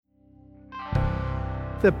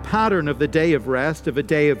the pattern of the day of rest, of a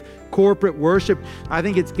day of corporate worship. I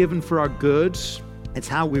think it's given for our good. It's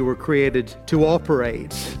how we were created to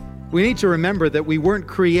operate. We need to remember that we weren't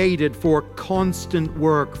created for constant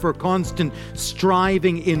work, for constant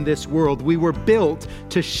striving in this world. We were built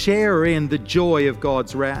to share in the joy of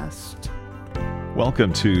God's rest.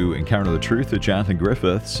 Welcome to Encounter the Truth with Jonathan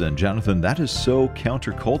Griffiths. And Jonathan, that is so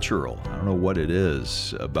countercultural. I don't know what it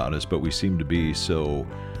is about us, but we seem to be so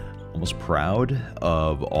almost proud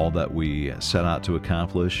of all that we set out to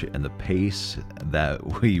accomplish and the pace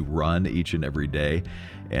that we run each and every day.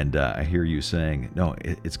 And I hear you saying, no,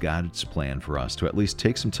 it's God's plan for us to at least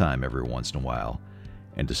take some time every once in a while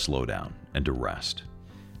and to slow down and to rest.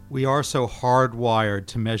 We are so hardwired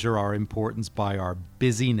to measure our importance by our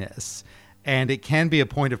busyness. And it can be a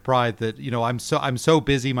point of pride that, I'm so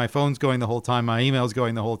busy, my phone's going the whole time, my email's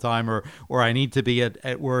going the whole time, or I need to be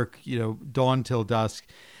at work, dawn till dusk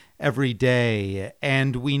every day.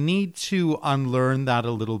 And we need to unlearn that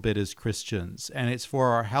a little bit as Christians. And it's for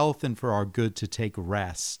our health and for our good to take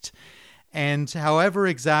rest. And however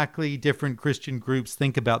exactly different Christian groups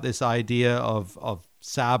think about this idea of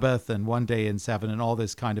Sabbath and 1 day in 7 and all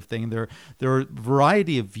this kind of thing, there are a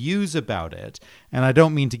variety of views about it. And I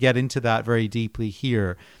don't mean to get into that very deeply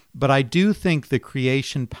here. But I do think the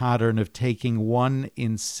creation pattern of taking 1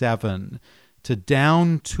 in 7 to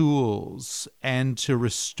down tools and to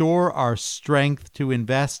restore our strength to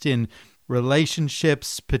invest in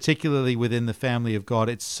relationships, particularly within the family of God.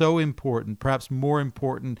 It's so important, perhaps more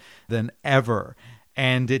important than ever.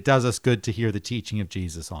 And it does us good to hear the teaching of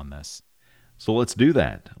Jesus on this. So let's do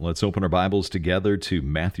that. Let's open our Bibles together to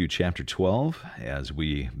Matthew chapter 12 as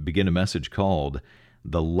we begin a message called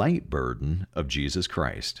The Light Burden of Jesus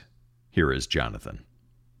Christ. Here is Jonathan.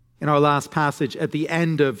 In our last passage at the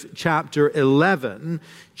end of chapter 11,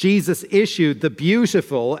 Jesus issued the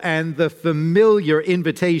beautiful and the familiar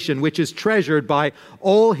invitation, which is treasured by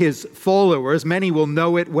all his followers. Many will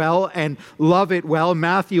know it well and love it well.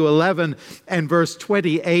 Matthew 11 and verse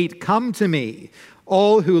 28, "Come to me,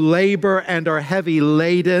 all who labor and are heavy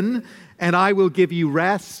laden, and I will give you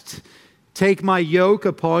rest. Take my yoke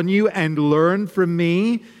upon you and learn from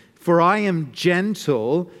me, for I am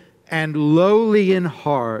gentle and lowly in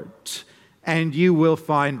heart, and you will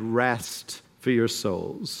find rest for your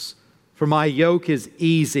souls. For my yoke is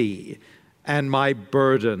easy, and my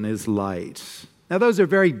burden is light." Now, those are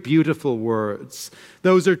very beautiful words.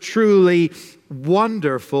 Those are truly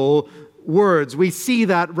wonderful words. We see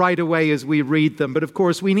that right away as we read them, but of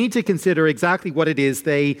course, we need to consider exactly what it is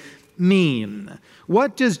they mean.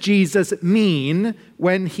 What does Jesus mean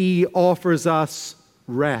when he offers us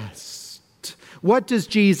rest? What does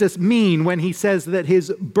Jesus mean when he says that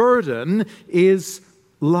his burden is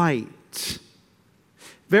light?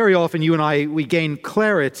 Very often you and I, we gain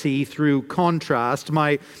clarity through contrast.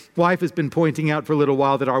 My wife has been pointing out for a little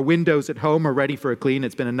while that our windows at home are ready for a clean.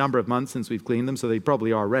 It's been a number of months since we've cleaned them, so they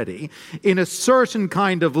probably are ready. In a certain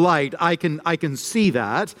kind of light, I can see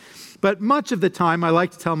that. But much of the time, I like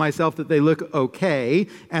to tell myself that they look okay,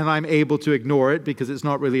 and I'm able to ignore it because it's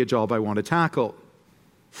not really a job I want to tackle.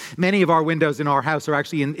 Many of our windows in our house are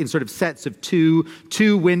actually in sort of sets of two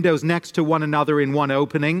windows next to one another in one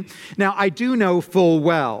opening. Now, I do know full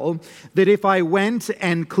well that if I went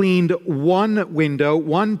and cleaned one window,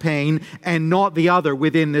 one pane, and not the other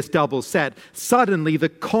within this double set, suddenly the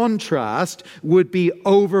contrast would be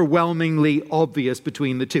overwhelmingly obvious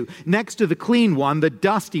between the two. Next to the clean one, the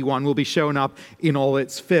dusty one will be shown up in all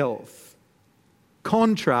its filth.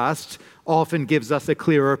 Contrast often gives us a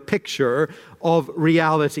clearer picture of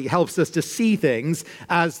reality, helps us to see things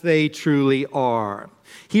as they truly are.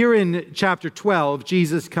 Here in chapter 12,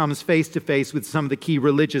 Jesus comes face to face with some of the key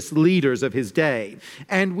religious leaders of his day.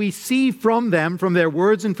 And we see from them, from their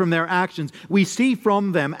words and from their actions, we see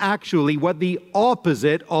from them actually what the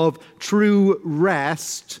opposite of true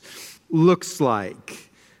rest looks like.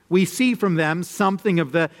 We see from them something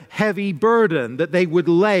of the heavy burden that they would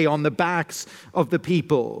lay on the backs of the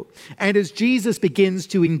people. And as Jesus begins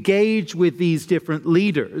to engage with these different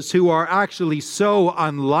leaders who are actually so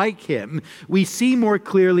unlike him, we see more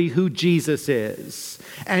clearly who Jesus is.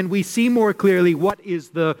 And we see more clearly what is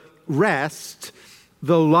the rest,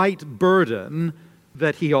 the light burden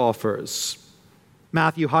that he offers.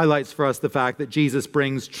 Matthew highlights for us the fact that Jesus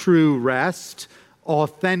brings true rest,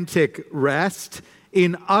 authentic rest,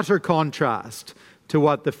 in utter contrast to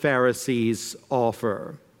what the Pharisees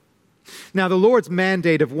offer. Now, the Lord's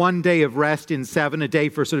mandate of 1 day of rest in 7, a day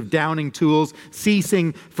for sort of downing tools,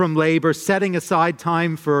 ceasing from labor, setting aside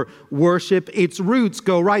time for worship, its roots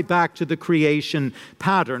go right back to the creation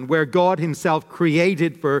pattern, where God himself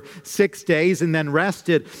created for 6 days and then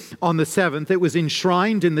rested on the 7th. It was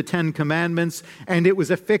enshrined in the 10 Commandments, and it was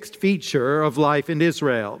a fixed feature of life in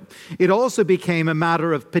Israel. It also became a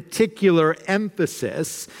matter of particular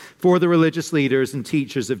emphasis for the religious leaders and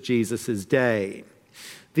teachers of Jesus' day.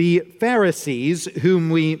 The Pharisees, whom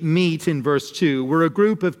we meet in verse 2, were a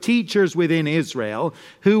group of teachers within Israel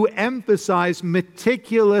who emphasized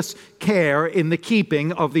meticulous care in the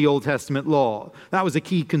keeping of the Old Testament law. That was a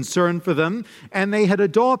key concern for them, and they had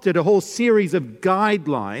adopted a whole series of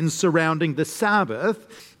guidelines surrounding the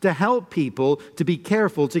Sabbath to help people to be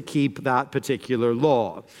careful to keep that particular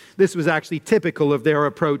law. This was actually typical of their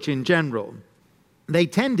approach in general. They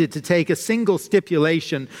tended to take a single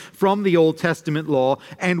stipulation from the Old Testament law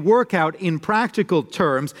and work out in practical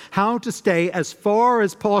terms how to stay as far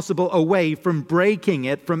as possible away from breaking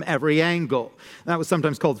it from every angle. That was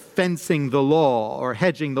sometimes called fencing the law or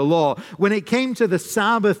hedging the law. When it came to the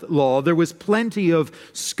Sabbath law, there was plenty of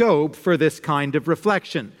scope for this kind of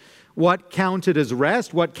reflection. What counted as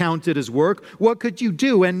rest? What counted as work? What could you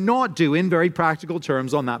do and not do in very practical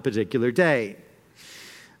terms on that particular day?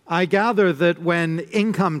 I gather that when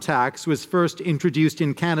income tax was first introduced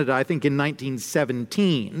in Canada, I think in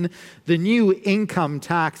 1917, the new Income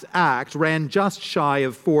Tax Act ran just shy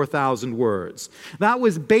of 4,000 words. That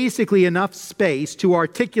was basically enough space to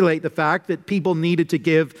articulate the fact that people needed to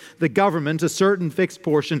give the government a certain fixed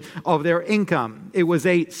portion of their income. It was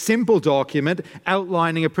a simple document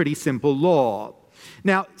outlining a pretty simple law.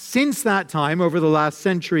 Now, since that time, over the last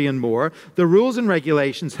century and more, the rules and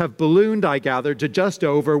regulations have ballooned, I gather, to just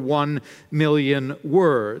over 1 million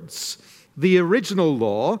words. The original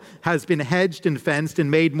law has been hedged and fenced and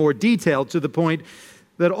made more detailed to the point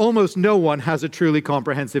that almost no one has a truly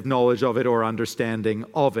comprehensive knowledge of it or understanding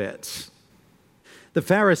of it. The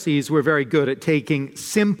Pharisees were very good at taking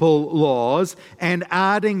simple laws and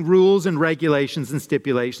adding rules and regulations and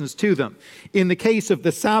stipulations to them. In the case of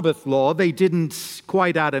the Sabbath law, they didn't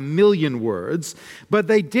quite add 1 million words, but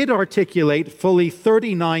they did articulate fully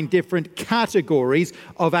 39 different categories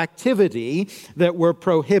of activity that were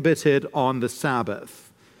prohibited on the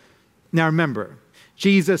Sabbath. Now remember,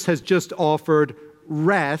 Jesus has just offered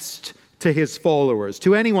rest to his followers,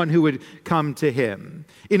 to anyone who would come to him.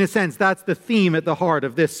 In a sense, that's the theme at the heart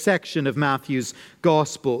of this section of Matthew's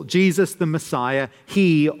gospel. Jesus, the Messiah,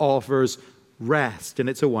 he offers rest, and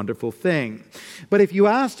it's a wonderful thing. But if you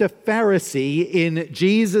asked a Pharisee in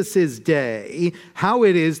Jesus' day how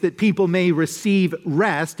it is that people may receive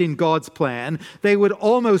rest in God's plan, they would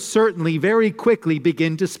almost certainly very quickly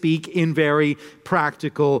begin to speak in very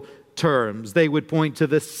practical terms. They would point to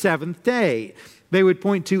the seventh day. They would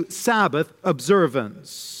point to Sabbath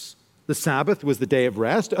observance. The Sabbath was the day of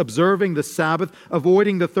rest. Observing the Sabbath,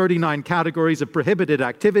 avoiding the 39 categories of prohibited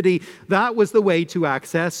activity, that was the way to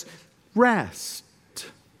access rest.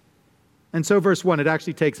 And so verse 1, it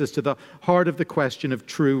actually takes us to the heart of the question of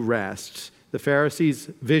true rest. The Pharisees'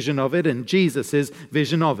 vision of it and Jesus'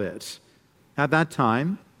 vision of it. At that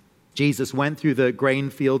time, Jesus went through the grain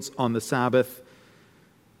fields on the Sabbath.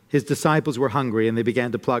 His disciples were hungry and they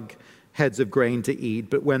began to pluck heads of grain to eat.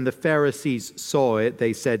 But when the Pharisees saw it,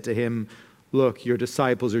 they said to him, "Look, your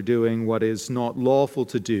disciples are doing what is not lawful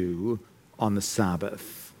to do on the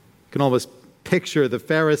Sabbath." You can almost picture the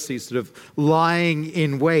Pharisees sort of lying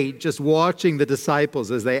in wait, just watching the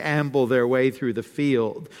disciples as they amble their way through the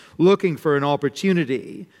field, looking for an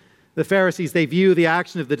opportunity. The Pharisees, they view the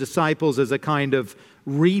action of the disciples as a kind of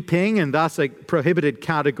reaping and thus a prohibited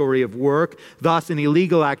category of work, thus an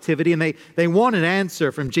illegal activity. And they want an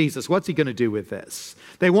answer from Jesus. What's he going to do with this?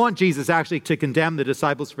 They want Jesus actually to condemn the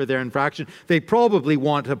disciples for their infraction. They probably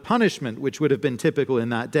want a punishment, which would have been typical in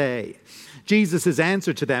that day. Jesus'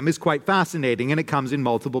 answer to them is quite fascinating, and it comes in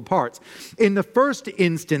multiple parts. In the first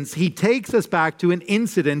instance, he takes us back to an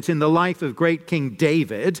incident in the life of great King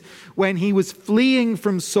David when he was fleeing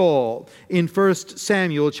from Saul in 1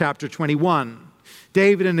 Samuel chapter 21.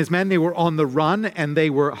 David and his men, they were on the run and they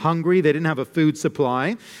were hungry. They didn't have a food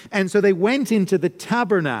supply. And so they went into the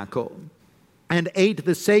tabernacle and ate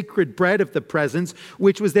the sacred bread of the presence,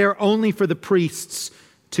 which was there only for the priests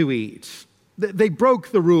to eat. They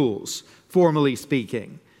broke the rules, formally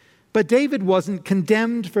speaking. But David wasn't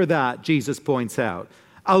condemned for that, Jesus points out.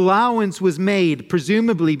 Allowance was made,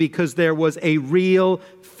 presumably because there was a real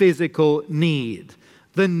physical need.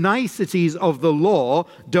 The niceties of the law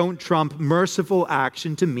don't trump merciful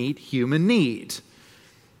action to meet human need.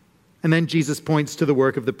 And then Jesus points to the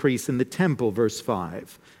work of the priests in the temple, verse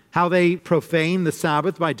 5. how they profane the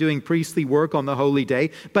Sabbath by doing priestly work on the holy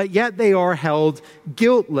day, but yet they are held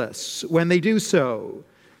guiltless when they do so.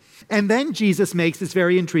 And then Jesus makes this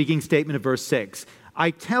very intriguing statement of verse 6.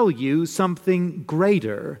 I tell you, something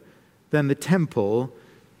greater than the temple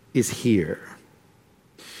is here.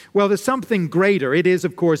 Well, there's something greater. It is,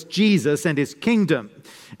 of course, Jesus and his kingdom.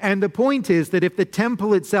 And the point is that if the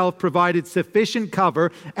temple itself provided sufficient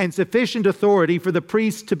cover and sufficient authority for the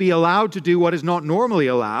priests to be allowed to do what is not normally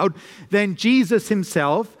allowed, then Jesus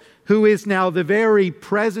himself, who is now the very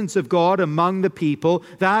presence of God among the people,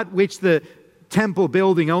 that which the temple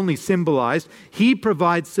building only symbolized, he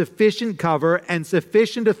provides sufficient cover and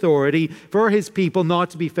sufficient authority for his people not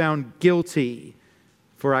to be found guilty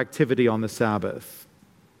for activity on the Sabbath.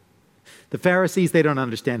 The Pharisees, they don't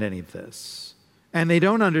understand any of this. And they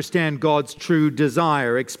don't understand God's true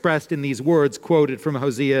desire expressed in these words quoted from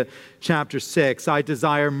Hosea chapter 6. I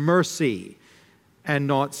desire mercy and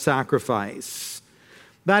not sacrifice.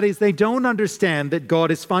 That is, they don't understand that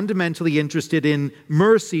God is fundamentally interested in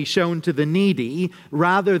mercy shown to the needy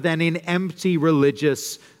rather than in empty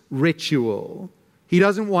religious ritual. He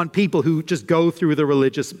doesn't want people who just go through the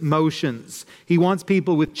religious motions. He wants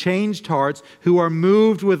people with changed hearts who are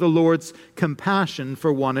moved with the Lord's compassion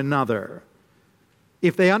for one another.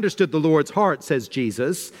 If they understood the Lord's heart, says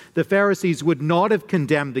Jesus, the Pharisees would not have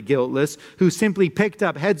condemned the guiltless who simply picked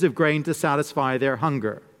up heads of grain to satisfy their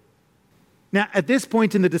hunger. Now, at this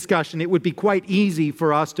point in the discussion, it would be quite easy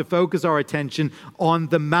for us to focus our attention on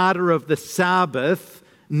the matter of the Sabbath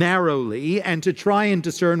narrowly and to try and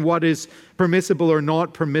discern what is permissible or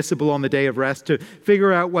not permissible on the day of rest, to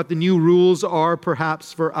figure out what the new rules are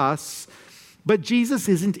perhaps for us. But Jesus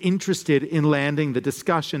isn't interested in landing the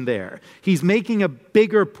discussion there. He's making a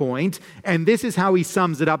bigger point, and this is how he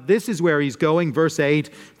sums it up. This is where he's going, verse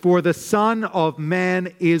 8, for the Son of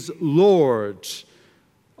Man is Lord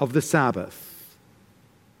of the Sabbath.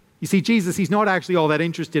 You see, Jesus, he's not actually all that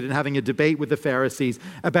interested in having a debate with the Pharisees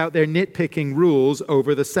about their nitpicking rules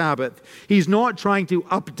over the Sabbath. He's not trying to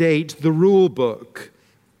update the rule book.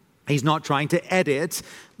 He's not trying to edit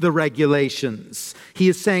the regulations. He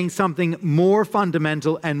is saying something more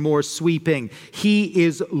fundamental and more sweeping. He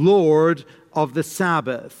is Lord of the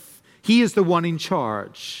Sabbath. He is the one in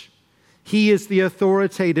charge. He is the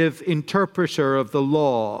authoritative interpreter of the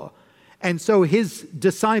law. And so his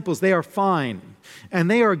disciples, they are fine, and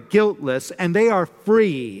they are guiltless, and they are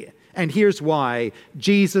free. And here's why.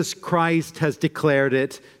 Jesus Christ has declared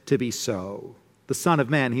it to be so. The Son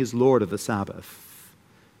of Man, he is Lord of the Sabbath.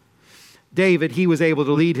 David, he was able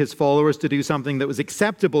to lead his followers to do something that was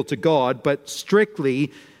acceptable to God, but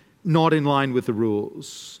strictly not in line with the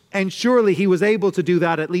rules. And surely he was able to do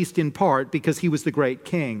that at least in part because he was the great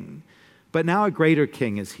king. But now a greater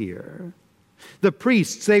king is here. The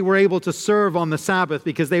priests, they were able to serve on the Sabbath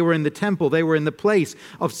because they were in the temple. They were in the place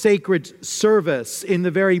of sacred service, in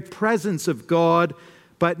the very presence of God.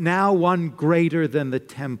 But now one greater than the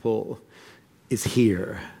temple is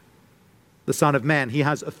here. The Son of Man, he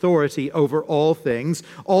has authority over all things,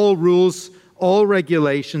 all rules, all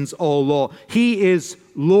regulations, all law. He is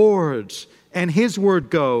Lord, and his word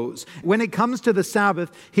goes. When it comes to the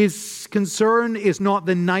Sabbath, his concern is not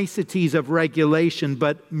the niceties of regulation,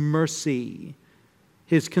 but mercy.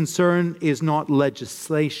 His concern is not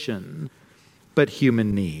legislation, but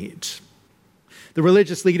human need. The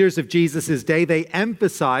religious leaders of Jesus' day, they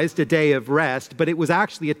emphasized a day of rest, but it was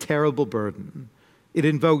actually a terrible burden. It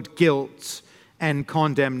invoked guilt and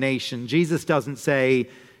condemnation. Jesus doesn't say,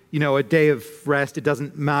 a day of rest, it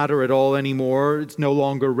doesn't matter at all anymore. It's no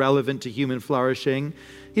longer relevant to human flourishing.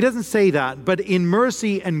 He doesn't say that, but in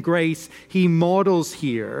mercy and grace, he models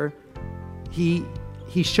here. He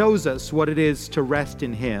shows us what it is to rest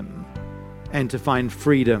in him and to find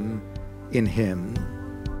freedom in him.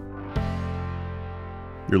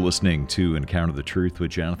 You're listening to Encounter the Truth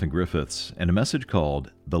with Jonathan Griffiths and a message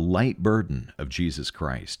called The Light Burden of Jesus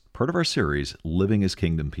Christ, part of our series, Living as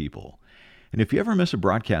Kingdom People. And if you ever miss a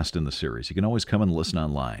broadcast in the series, you can always come and listen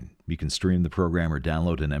online. You can stream the program or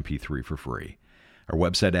download an MP3 for free. Our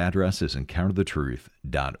website address is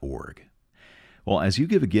encounterthetruth.org. Well, as you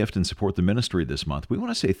give a gift and support the ministry this month, we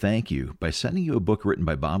want to say thank you by sending you a book written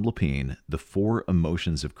by Bob Lepine, The 4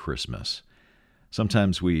 Emotions of Christmas.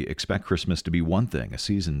 Sometimes we expect Christmas to be one thing, a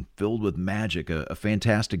season filled with magic, a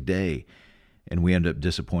fantastic day, and we end up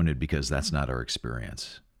disappointed because that's not our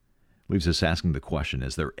experience. Leaves us asking the question,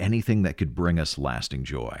 is there anything that could bring us lasting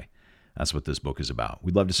joy? That's what this book is about.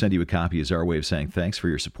 We'd love to send you a copy as our way of saying thanks for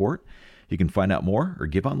your support. You can find out more or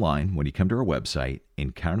give online when you come to our website,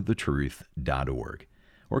 encounterthetruth.org,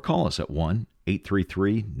 or call us at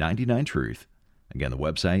 1-833-99-TRUTH. Again, the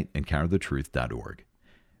website, encounterthetruth.org.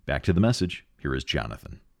 Back to the message. Here is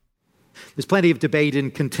Jonathan. There's plenty of debate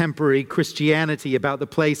in contemporary Christianity about the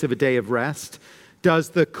place of a day of rest. Does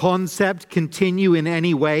the concept continue in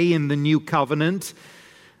any way in the New Covenant?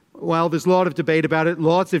 Well, there's a lot of debate about it,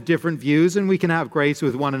 lots of different views, and we can have grace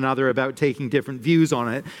with one another about taking different views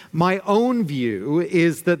on it. My own view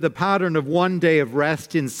is that the pattern of one day of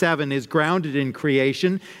rest in 7 is grounded in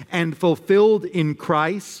creation and fulfilled in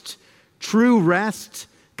Christ. True rest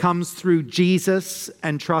comes through Jesus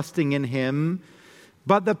and trusting in Him.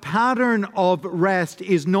 But the pattern of rest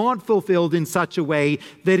is not fulfilled in such a way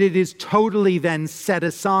that it is totally then set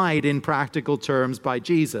aside in practical terms by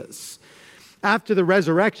Jesus. After the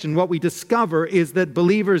resurrection, what we discover is that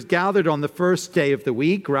believers gathered on the first day of the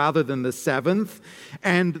week rather than the 7th,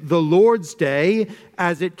 and the Lord's Day,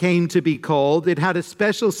 as it came to be called, it had a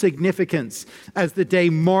special significance as the day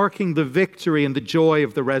marking the victory and the joy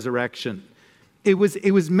of the resurrection. It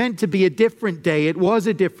was meant to be a different day. It was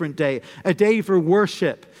a different day, a day for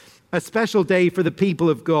worship, a special day for the people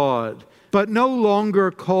of God, but no longer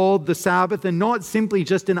called the Sabbath and not simply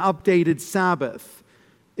just an updated Sabbath.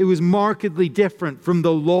 It was markedly different from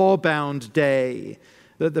the law-bound day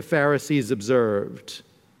that the Pharisees observed.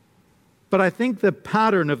 But I think the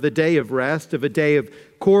pattern of the day of rest, of a day of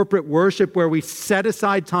corporate worship where we set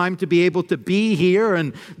aside time to be able to be here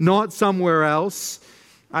and not somewhere else,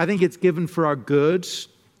 I think it's given for our good.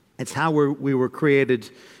 It's how we were created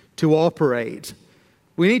to operate.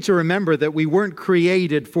 We need to remember that we weren't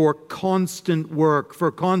created for constant work, for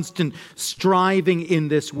constant striving in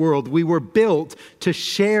this world. We were built to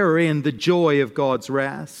share in the joy of God's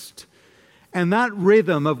rest. And that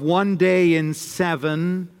rhythm of one day in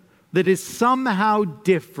 7 that is somehow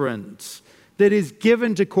different, that is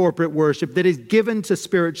given to corporate worship, that is given to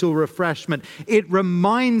spiritual refreshment, it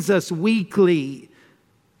reminds us weekly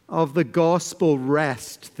of the gospel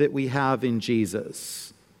rest that we have in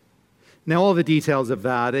Jesus. Now, all the details of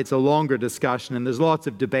that, it's a longer discussion, and there's lots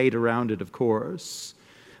of debate around it, of course.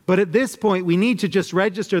 But at this point, we need to just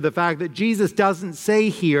register the fact that Jesus doesn't say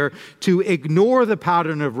here to ignore the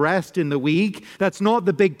pattern of rest in the week. That's not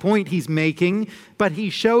the big point he's making, but he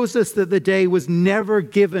shows us that the day was never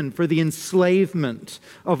given for the enslavement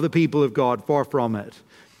of the people of God, far from it.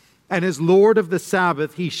 And as Lord of the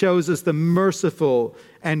Sabbath, he shows us the merciful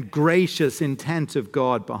and gracious intent of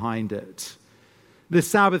God behind it. The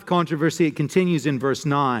Sabbath controversy, it continues in verse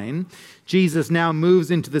 9. Jesus now moves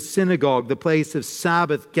into the synagogue, the place of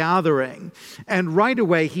Sabbath gathering. And right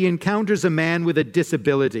away, he encounters a man with a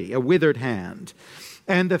disability, a withered hand.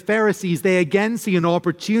 And the Pharisees, they again see an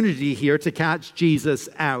opportunity here to catch Jesus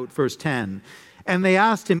out, verse 10. And they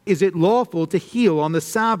asked him, is it lawful to heal on the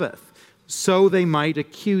Sabbath? So they might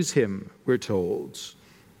accuse him, we're told.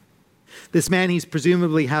 This man, he's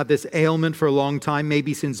presumably had this ailment for a long time,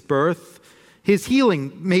 maybe since birth. His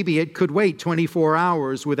healing, maybe it could wait 24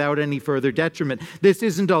 hours without any further detriment. This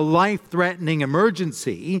isn't a life-threatening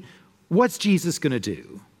emergency. What's Jesus going to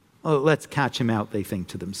do? Oh, let's catch him out, they think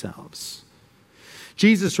to themselves.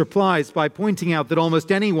 Jesus replies by pointing out that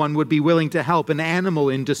almost anyone would be willing to help an animal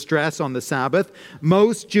in distress on the Sabbath.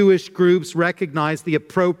 Most Jewish groups recognize the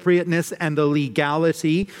appropriateness and the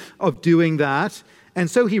legality of doing that. And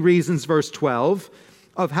so he reasons, verse 12,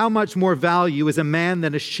 of how much more value is a man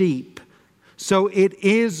than a sheep. So it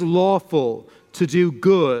is lawful to do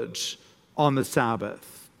good on the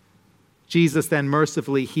Sabbath. Jesus then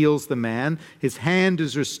mercifully heals the man. His hand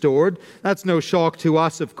is restored. That's no shock to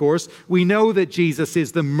us, of course. We know that Jesus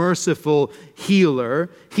is the merciful healer.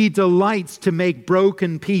 He delights to make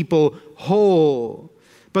broken people whole.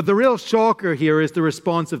 But the real shocker here is the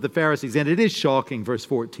response of the Pharisees. And it is shocking, verse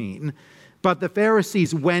 14. But the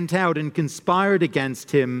Pharisees went out and conspired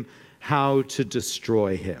against him how to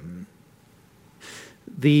destroy him.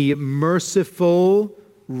 The merciful,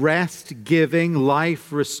 rest-giving,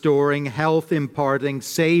 life-restoring, health-imparting,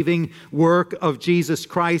 saving work of Jesus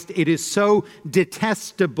Christ, it is so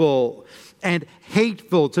detestable and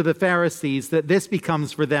hateful to the Pharisees that this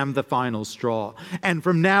becomes for them the final straw. And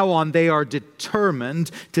from now on, they are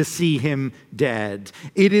determined to see him dead.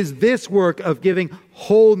 It is this work of giving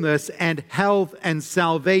wholeness and health and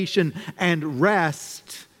salvation and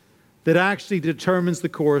rest that actually determines the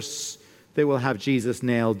course that will have Jesus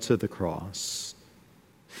nailed to the cross.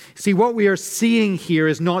 See, what we are seeing here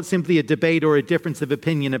is not simply a debate or a difference of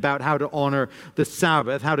opinion about how to honor the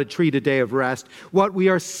Sabbath, how to treat a day of rest. What we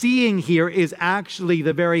are seeing here is actually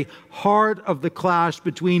the very heart of the clash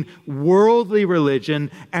between worldly religion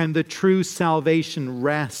and the true salvation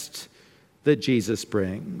rest that Jesus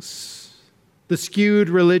brings. The skewed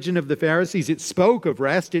religion of the Pharisees, it spoke of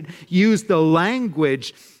rest, it used the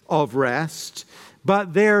language of rest,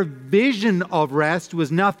 But their vision of rest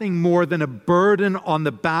was nothing more than a burden on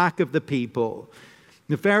the back of the people.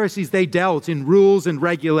 The Pharisees, they dealt in rules and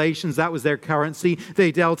regulations. That was their currency.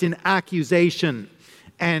 They dealt in accusation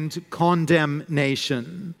and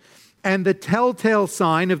condemnation. And the telltale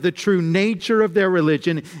sign of the true nature of their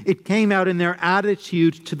religion, it came out in their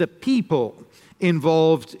attitude to the people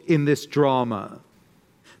involved in this drama.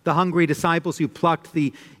 The hungry disciples who plucked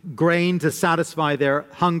the grain to satisfy their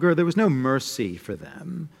hunger, there was no mercy for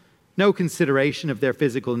them, no consideration of their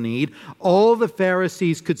physical need. All the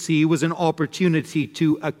Pharisees could see was an opportunity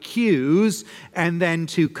to accuse and then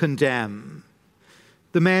to condemn.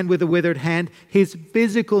 The man with the withered hand, his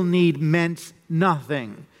physical need meant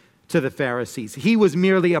nothing to the Pharisees. He was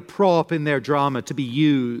merely a prop in their drama to be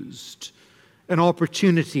used, an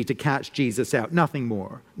opportunity to catch Jesus out, nothing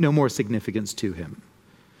more, no more significance to him.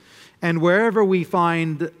 And wherever we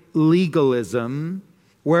find legalism,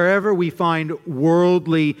 wherever we find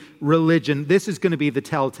worldly religion, this is going to be the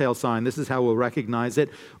telltale sign. This is how we'll recognize it.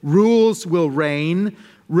 Rules will reign.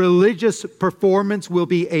 Religious performance will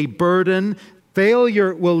be a burden.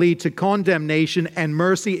 Failure will lead to condemnation, and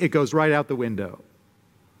mercy, it goes right out the window.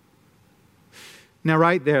 Now,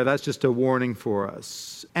 right there, that's just a warning for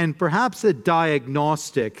us, and perhaps a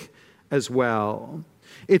diagnostic as well.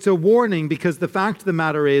 It's a warning because the fact of the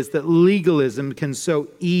matter is that legalism can so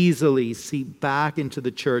easily seep back into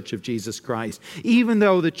the church of Jesus Christ. Even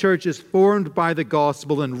though the church is formed by the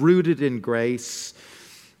gospel and rooted in grace,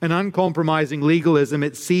 an uncompromising legalism,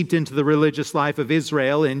 it seeped into the religious life of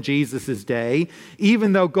Israel in Jesus' day,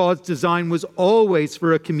 even though God's design was always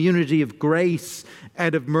for a community of grace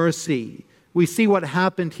and of mercy. We see what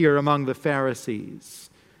happened here among the Pharisees,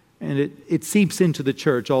 and it seeps into the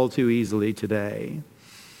church all too easily today.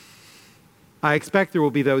 I expect there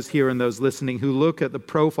will be those here and those listening who look at the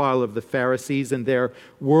profile of the Pharisees and their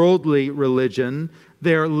worldly religion,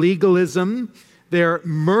 their legalism, their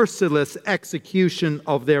merciless execution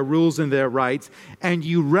of their rules and their rights, and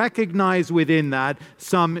you recognize within that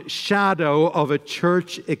some shadow of a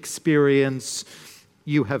church experience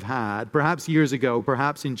you have had, perhaps years ago,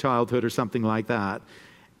 perhaps in childhood or something like that.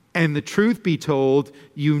 And the truth be told,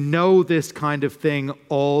 you know this kind of thing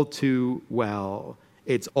all too well.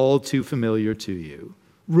 It's all too familiar to you.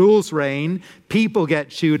 Rules reign, people get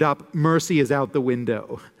chewed up, mercy is out the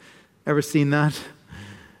window. Ever seen that?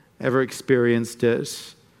 Ever experienced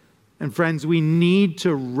it? And friends, we need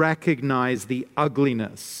to recognize the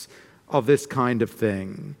ugliness of this kind of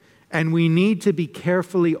thing. And we need to be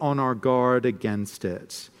carefully on our guard against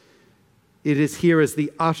it. It is here as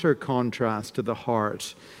the utter contrast to the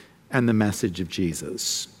heart and the message of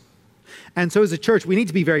Jesus. And so as a church, we need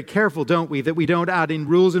to be very careful, don't we, that we don't add in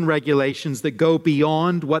rules and regulations that go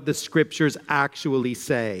beyond what the scriptures actually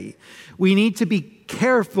say. We need to be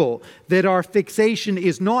careful that our fixation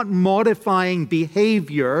is not modifying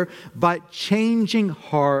behavior, but changing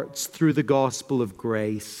hearts through the gospel of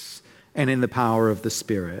grace and in the power of the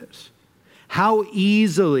Spirit. How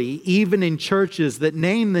easily, even in churches that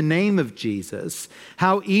name the name of Jesus,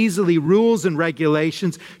 how easily rules and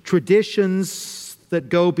regulations, traditions that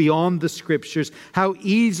go beyond the scriptures, how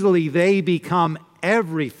easily they become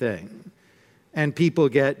everything, and people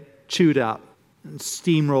get chewed up and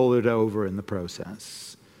steamrolled over in the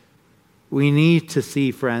process. We need to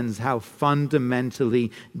see, friends, how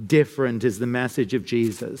fundamentally different is the message of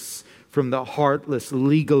Jesus from the heartless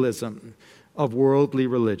legalism of worldly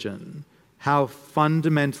religion. How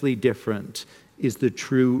fundamentally different is the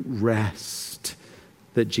true rest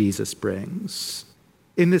that Jesus brings.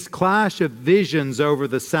 In this clash of visions over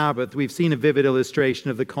the Sabbath, we've seen a vivid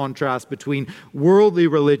illustration of the contrast between worldly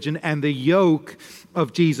religion and the yoke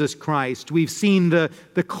of Jesus Christ. We've seen the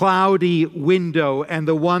cloudy window and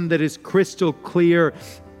the one that is crystal clear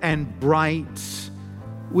and bright.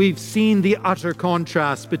 We've seen the utter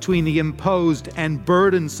contrast between the imposed and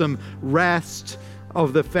burdensome rest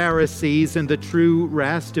of the Pharisees and the true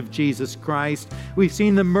rest of Jesus Christ. We've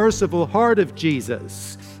seen the merciful heart of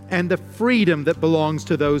Jesus and the freedom that belongs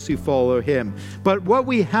to those who follow him. But what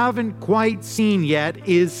we haven't quite seen yet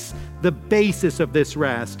is the basis of this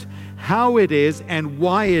rest, how it is and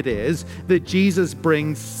why it is that Jesus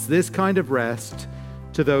brings this kind of rest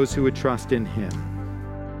to those who would trust in him.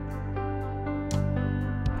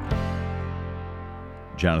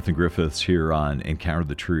 Jonathan Griffiths here on Encounter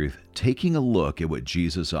the Truth, taking a look at what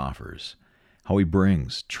Jesus offers, how he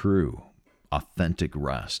brings true, authentic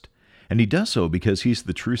rest. And he does so because he's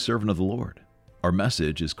the true servant of the Lord. Our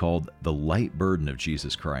message is called The Light Burden of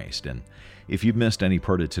Jesus Christ. And if you've missed any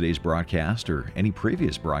part of today's broadcast or any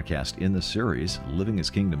previous broadcast in the series, Living as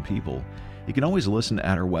Kingdom People, you can always listen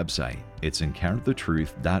at our website. It's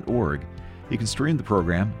encounterthetruth.org. You can stream the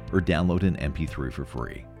program or download an MP3 for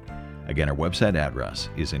free. Again, our website address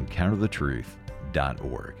is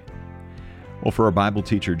encounterthetruth.org. Well, for our Bible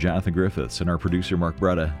teacher, Jonathan Griffiths, and our producer, Mark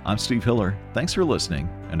Bretta, I'm Steve Hiller. Thanks for listening,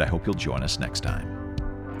 and I hope you'll join us next time.